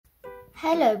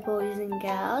Hello boys and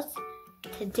girls,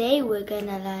 today we're going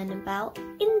to learn about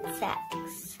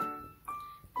insects.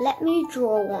 Let me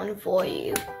draw one for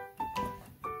you.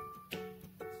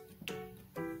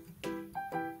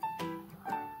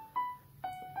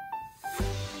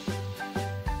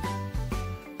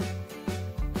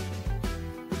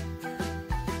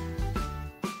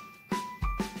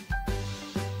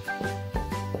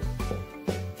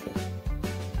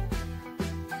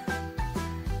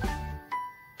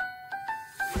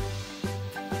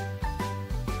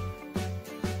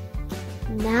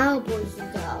 Now, boys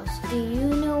and girls, do you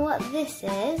know what this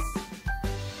is?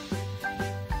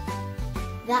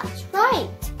 That's right,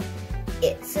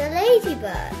 it's a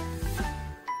ladybird.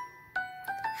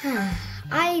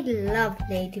 I love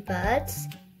ladybirds.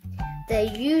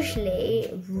 They're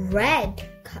usually red.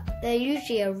 They're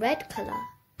usually a red colour.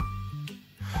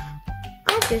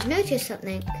 I've just noticed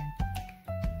something.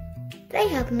 They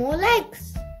have more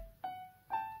legs.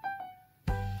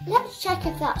 Let's check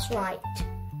if that's right.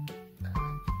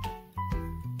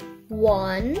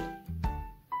 1,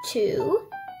 2,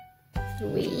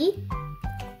 3,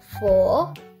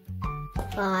 4,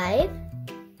 5,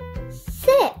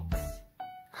 6.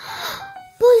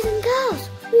 Boys and girls,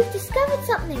 we've discovered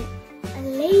something. A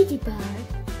ladybird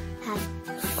has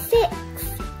 6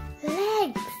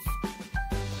 legs.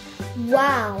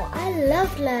 Wow, I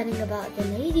loved learning about the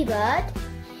ladybird.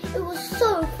 It was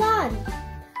so fun.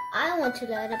 I want to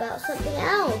learn about something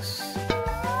else.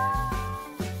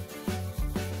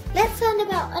 Let's learn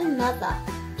about another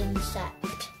insect.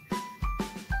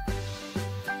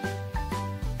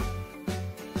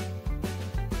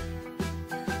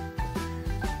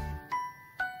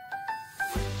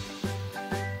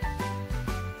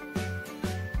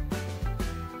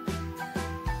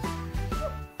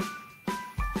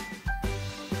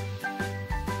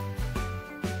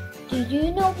 Do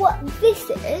you know what this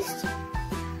is?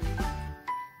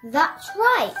 That's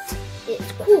right,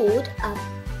 it's called a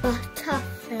butterfly.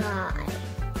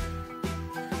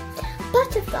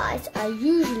 Butterflies are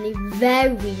usually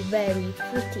very, very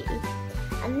pretty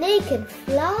and they can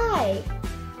fly.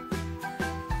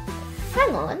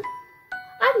 Hang on,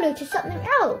 I've noticed something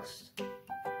else.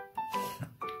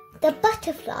 The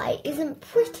butterfly isn't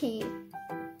pretty.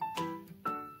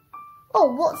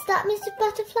 Oh, what's that, Mr.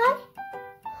 Butterfly?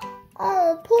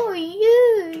 Oh, poor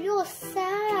you, you're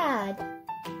sad.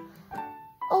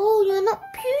 Oh, you're not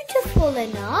beautiful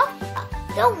enough.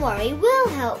 Don't worry, we'll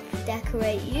help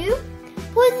decorate you.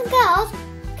 Boys and girls,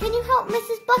 can you help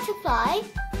Mrs. Butterfly?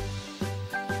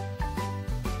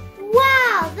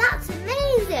 Wow, that's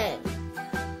amazing.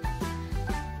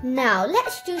 Now,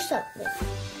 let's do something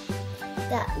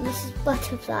that Mrs.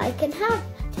 Butterfly can have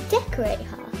to decorate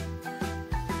her.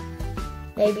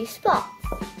 Maybe spots.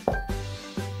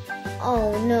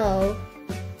 Oh no.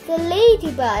 The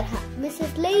ladybird,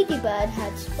 Mrs. Ladybird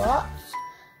had spots,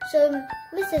 so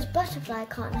Mrs. Butterfly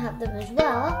can't have them as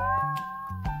well.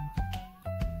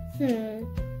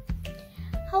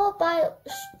 How about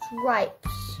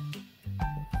stripes?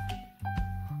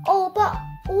 Oh, but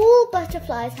all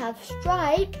butterflies have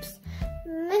stripes.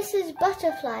 Mrs.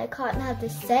 Butterfly can't have the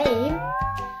same.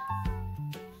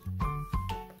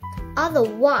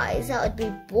 Otherwise, that would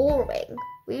be boring.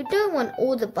 We don't want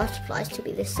all the butterflies to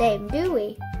be the same, do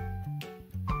we?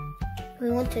 We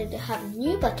wanted to have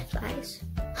new butterflies.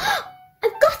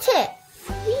 I've got it!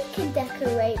 We can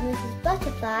decorate Mrs.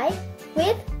 Butterfly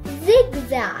with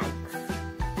zigzags.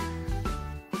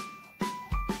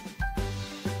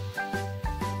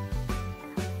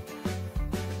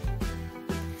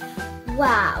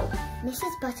 Wow,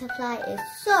 Mrs. Butterfly is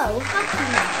so happy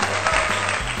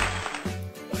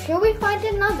now. Shall we find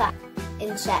another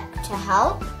insect to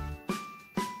help?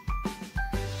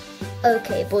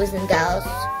 Okay, boys and girls.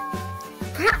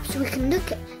 Perhaps we can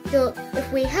look at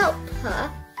if we help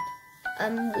her,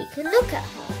 we can look at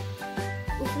her.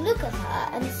 We can look at her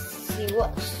and see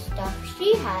what stuff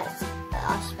she has that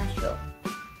are special.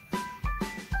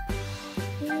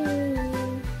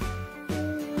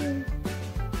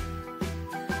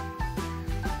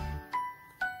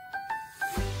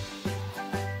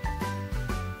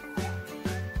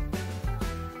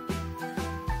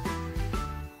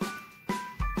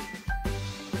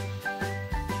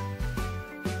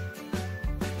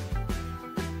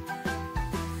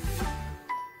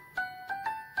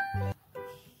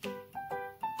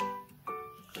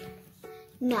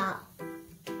 Now,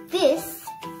 this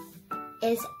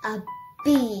is a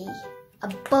bee, a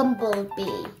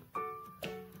bumblebee.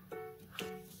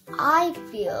 I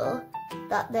feel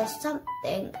that there's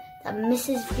something that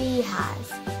Mrs. Bee has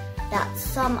that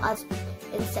some other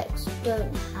insects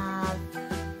don't have.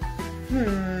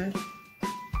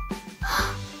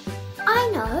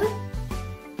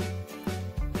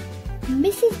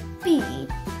 Mrs. B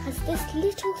has this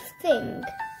little thing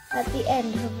at the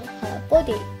end of her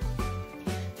body.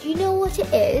 Do you know what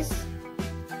it is?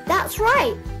 That's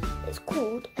right, it's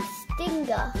called a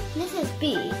stinger. Mrs.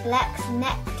 B collects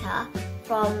nectar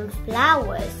from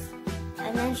flowers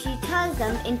and then she turns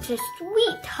them into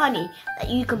sweet honey that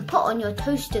you can put on your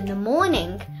toast in the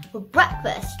morning for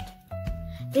breakfast.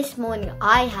 This morning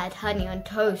I had honey on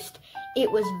toast.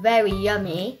 It was very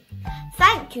yummy.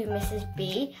 Thank you, Mrs.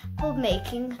 B, for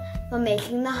making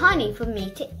the honey for me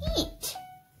to eat.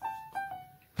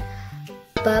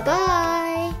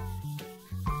 Bye-bye.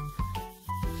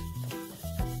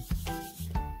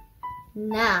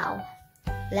 Now,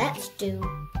 let's do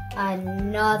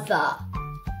another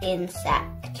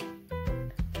insect.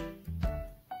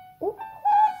 Ooh.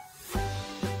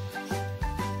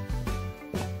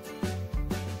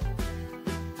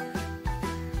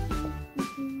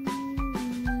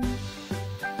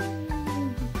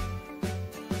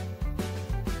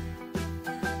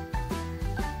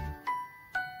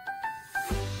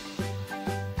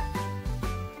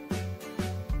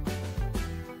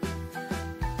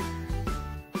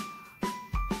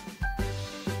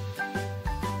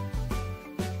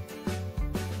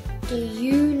 Do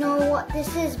you know what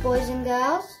this is, boys and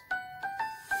girls?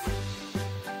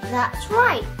 That's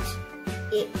right,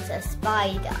 it's a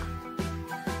spider.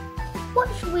 What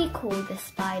should we call the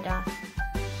spider?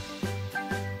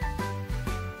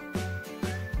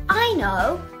 I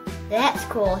know, let's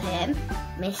call him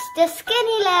Mr.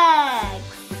 Skinny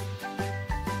Legs.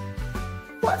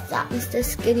 What's that, Mr.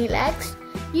 Skinny Legs?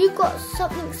 You got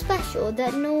something special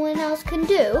that no one else can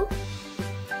do?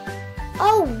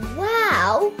 Oh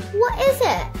wow, what is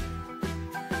it?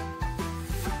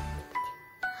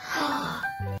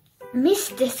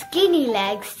 Mr. Skinny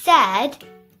Legs said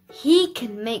he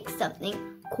can make something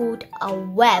called a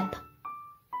web.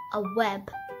 A web.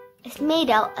 It's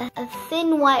made out of a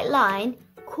thin white line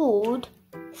called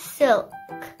silk.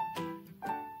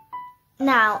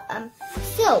 Now,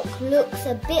 silk looks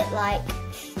a bit like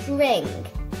string.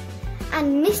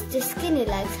 And Mr. Skinny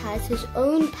Legs has his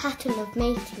own pattern of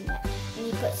making it. And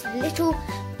he puts little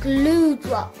glue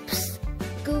drops,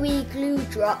 gooey glue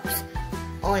drops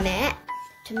on it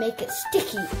to make it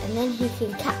sticky, and then he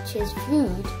can catch his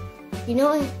food. You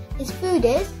know what his food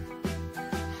is?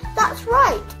 That's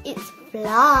right, it's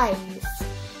flies.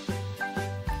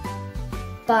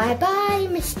 Bye bye,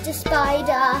 Mr.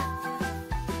 Spider.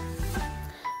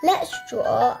 Let's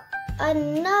draw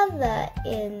another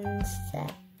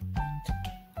insect.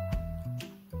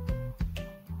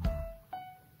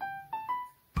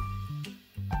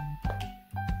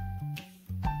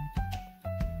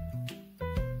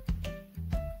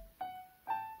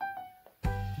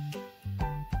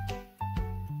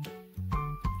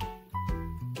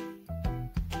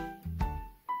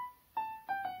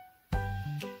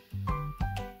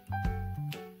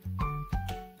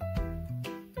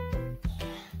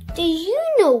 Do you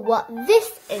know what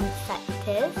this insect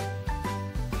is?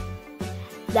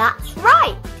 That's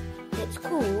right, it's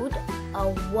called a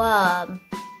worm.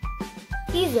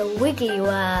 He's a wiggly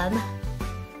worm.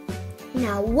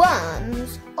 Now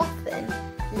worms often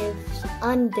live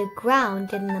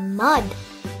underground in the mud.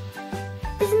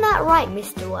 Isn't that right,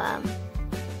 Mr. Worm?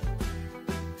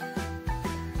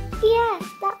 Yes,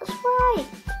 that's right.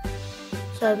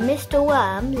 So Mr.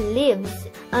 Worm lives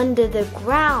under the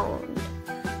ground.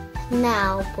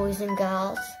 Now, boys and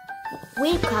girls,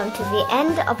 we've come to the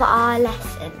end of our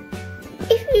lesson.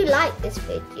 If you like this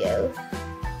video,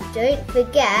 don't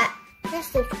forget to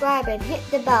subscribe and hit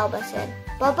the bell button.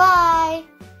 Bye-bye.